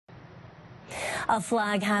A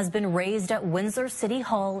flag has been raised at Windsor City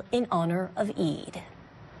Hall in honor of Eid.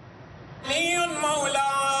 3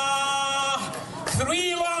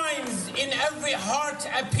 lines in every heart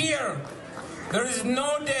appear. There is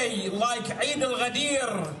no day like Eid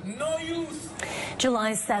al-Ghadeer, no youth.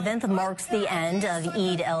 July 7th marks the end of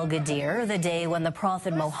Eid al-Ghadeer, the day when the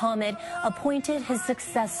Prophet Muhammad appointed his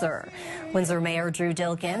successor. Windsor Mayor Drew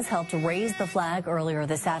Dilkins helped raise the flag earlier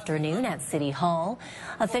this afternoon at City Hall.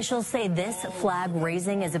 Officials say this flag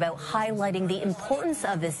raising is about highlighting the importance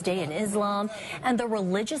of this day in Islam and the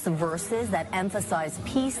religious verses that emphasize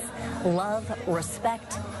peace, love,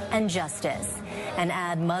 respect, and justice, and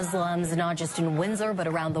add Muslims not just in Windsor but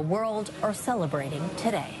around the world are celebrating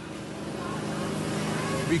today.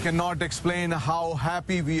 We cannot explain how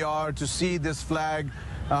happy we are to see this flag,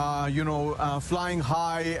 flying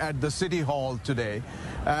high at the City Hall today.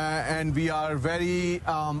 And we are very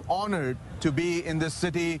honored to be in this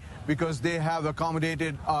city because they have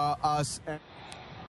accommodated us.